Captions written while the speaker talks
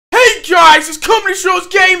guys, it's Comedy Shorts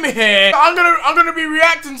Gamer here. I'm gonna be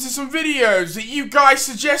reacting to some videos that you guys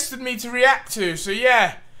suggested me to react to. So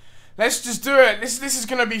yeah, let's just do it. This is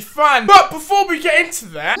gonna be fun. But before we get into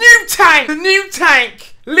that, the new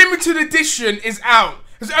tank limited edition is out.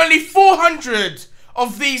 There's only 400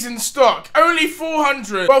 of these in stock. Only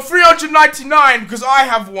 400. Well, 399 because I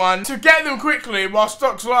have one. To get them quickly while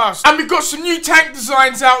stocks last. And we've got some new tank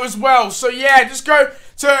designs out as well. So yeah, just go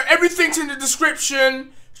to everything's in the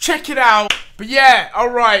description. Check it out. But yeah,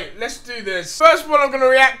 alright, let's do this. First one I'm going to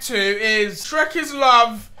react to is Shrek is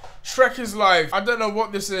Love, Shrek is Life. I don't know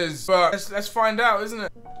what this is, but let's find out, isn't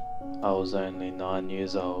it? I was only 9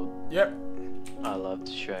 years old. Yep. I loved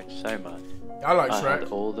Shrek so much. I like Shrek. I had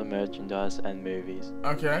all the merchandise and movies.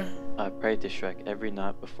 Okay. I prayed to Shrek every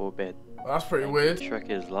night before bed. Well, that's pretty weird. Shrek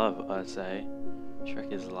is love, I say.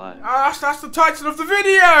 Shrek is life. Ah, that's the title of the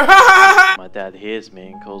video! My dad hears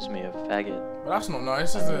me and calls me a faggot. Well, that's not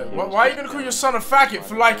nice, is it? Why are you going to call your son a faggot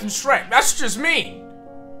for liking Shrek? That's just mean.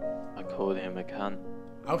 I called him a cunt.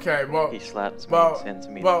 Okay, well... He slaps me and sends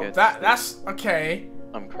me to go to sleep. That's... okay.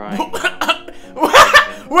 I'm crying.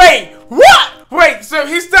 Wait, what? Wait, so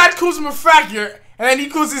his dad calls him a faggot, and then he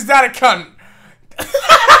calls his dad a cunt.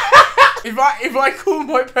 If I call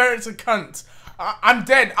my parents a cunt, I'm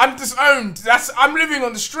dead. I'm disowned. I'm living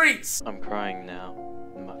on the streets. I'm crying now,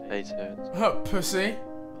 and my face hurts. Oh, pussy.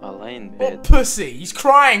 I lay in bed. What pussy? He's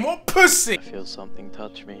crying. What pussy? I feel something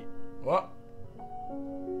touch me. What?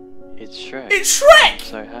 It's Shrek. It's Shrek! I'm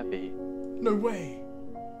so happy. No way.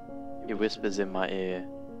 He whispers in my ear,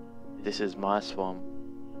 "This is my swamp."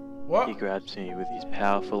 What? He grabs me with his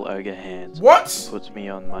powerful ogre hands. What? Puts me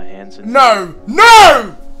on my hands and No!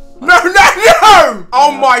 No! No! No!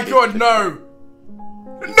 Oh my god, no!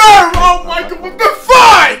 No! Oh my god, what the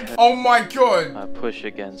fuck? Oh my god. I push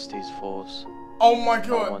against his force. Oh my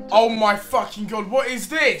god. Oh my fucking god, what is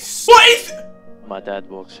this? What is... My dad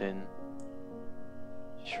walks in.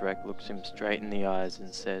 Shrek looks him straight in the eyes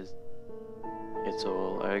and says, "It's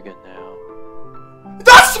all ogre now."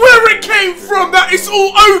 That's where it came from, that it's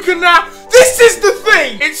all ogre now. This is the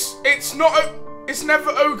thing. It's not, it's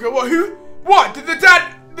never ogre. What, who? What? Did the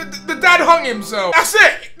dad hung himself? That's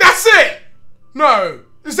it. That's it. No.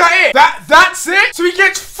 Is that it? That's it? So he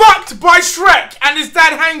gets fucked by Shrek and his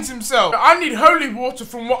dad hangs himself. I need holy water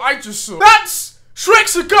from what I just saw.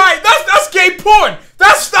 Shrek's a guy. That's gay porn.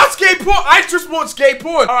 That's gay porn. I just watched gay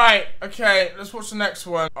porn. Alright, okay, let's watch the next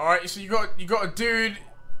one. Alright, so you got a dude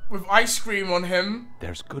with ice cream on him.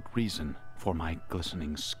 There's good reason for my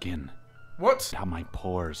glistening skin. What? How my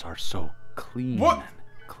pores are so clean and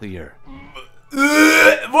clear.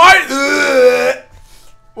 What?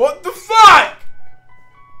 What the fuck?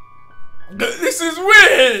 This is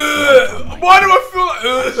weird. Why do I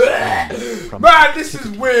feel like... Man, this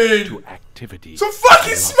is weird. To activity. So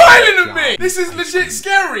fucking smiling at me. This is legit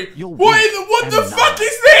scary. What the fuck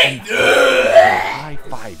is this?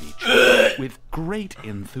 High-five each other with great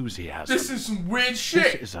enthusiasm. This is some weird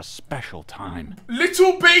shit. This is a special time.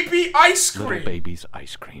 Little baby ice cream. Little baby's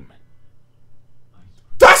ice cream.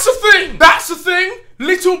 That's a thing! That's a thing!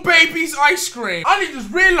 Little baby's ice cream. I only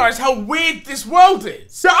just realised how weird this world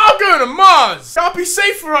is. Yeah, I'll go to Mars. I'll be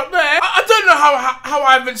safer up there. I don't know how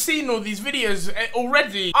I haven't seen all these videos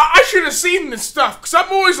already. I should have seen this stuff because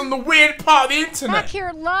I'm always on the weird part of the internet. Back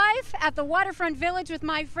here live at the Waterfront Village with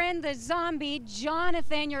my friend the zombie,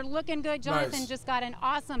 Jonathan. You're looking good. Jonathan just got an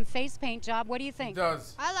awesome face paint job. What do you think? He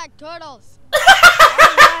does. I like turtles.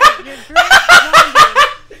 Alright, you're great, zombie.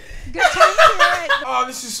 Good time to it. Oh,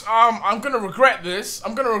 this is, I'm gonna regret this.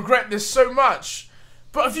 I'm gonna regret this so much.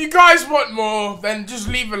 But if you guys want more, then just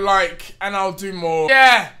leave a like and I'll do more.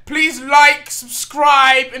 Yeah, please like,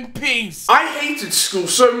 subscribe, and peace. I hated school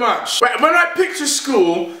so much. When I picture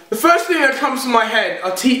school, the first thing that comes to my head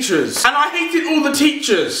are teachers. And I hated all the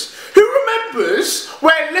teachers. Who remembers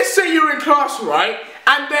when, let's say you're in class, right?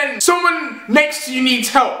 And then someone next to you needs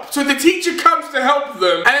help. So the teacher comes to help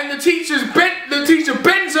them, and then the teacher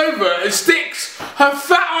bends over and sticks her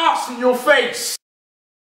fat ass in your face.